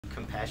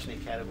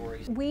compassionate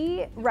categories?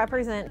 We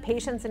represent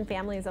patients and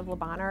families of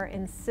Bonheur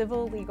in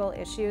civil legal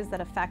issues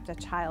that affect a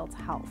child's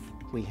health.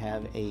 We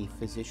have a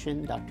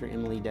physician, Dr.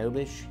 Emily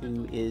Dobish,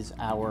 who is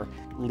our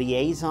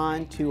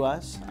liaison to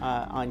us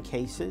on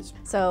cases.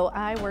 So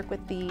I work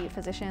with the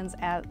physicians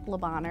at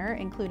Bonheur,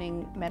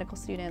 including medical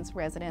students,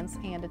 residents,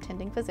 and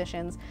attending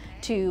physicians,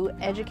 to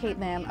educate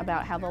them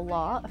about how the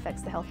law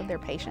affects the health of their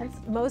patients.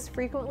 Most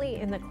frequently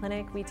in the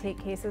clinic, we take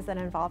cases that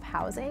involve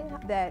housing,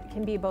 that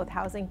can be both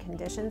housing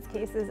conditions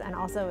cases and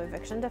also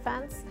eviction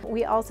defense.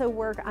 We also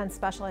work on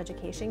special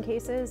education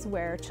cases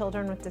where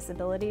children with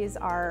disabilities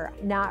are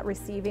not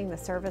receiving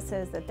the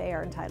services that they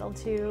are entitled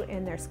to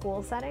in their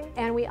school setting.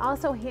 And we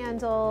also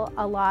handle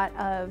a lot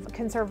of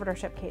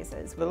conservatorship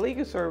cases. The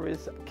legal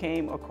service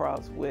came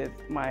across with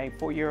my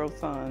 4-year-old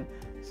son,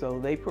 so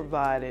they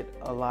provided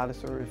a lot of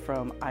service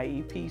from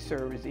IEP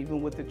service,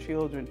 even with the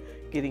children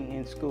getting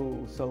in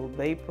school. So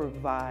they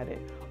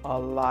provided a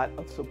lot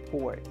of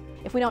support.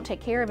 If we don't take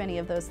care of any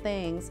of those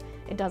things,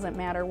 it doesn't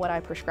matter what I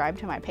prescribe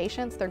to my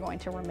patients, they're going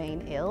to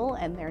remain ill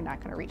and they're not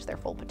going to reach their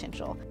full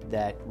potential.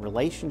 That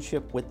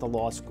relationship with the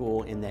law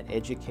school and that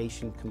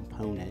education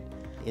component,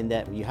 in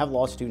that you have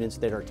law students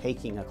that are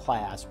taking a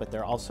class, but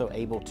they're also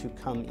able to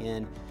come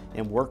in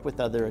and work with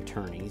other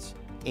attorneys.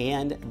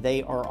 And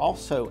they are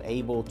also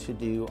able to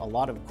do a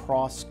lot of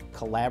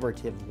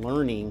cross-collaborative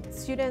learning.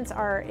 Students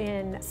are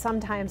in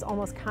sometimes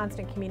almost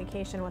constant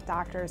communication with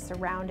doctors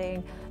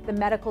surrounding the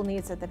medical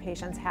needs that the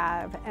patients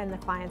have and the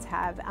clients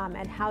have,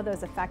 and how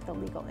those affect the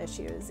legal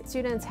issues.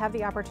 Students have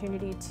the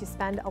opportunity to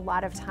spend a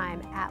lot of time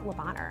at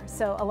Bonheur,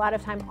 so a lot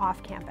of time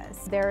off campus.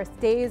 There are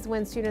days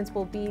when students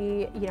will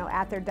be,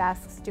 at their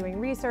desks doing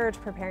research,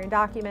 preparing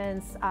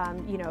documents,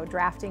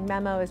 drafting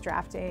memos,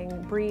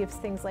 drafting briefs,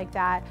 things like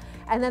that.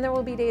 And then there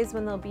will be days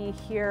when they'll be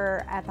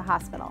here at the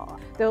hospital.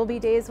 There will be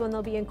days when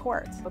they'll be in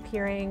court,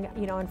 appearing,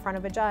 in front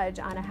of a judge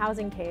on a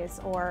housing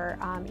case or,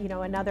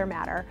 another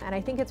matter. And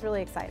I think it's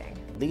really exciting.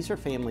 These are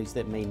families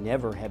that may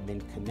never have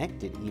been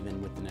connected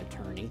even with an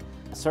attorney,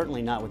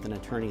 certainly not with an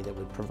attorney that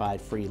would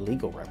provide free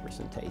legal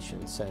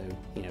representation. So,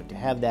 to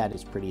have that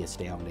is pretty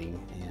astounding,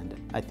 and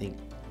I think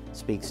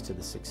speaks to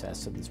the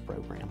success of this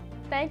program.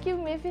 Thank you,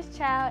 Memphis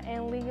Child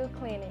and Legal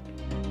Clinic.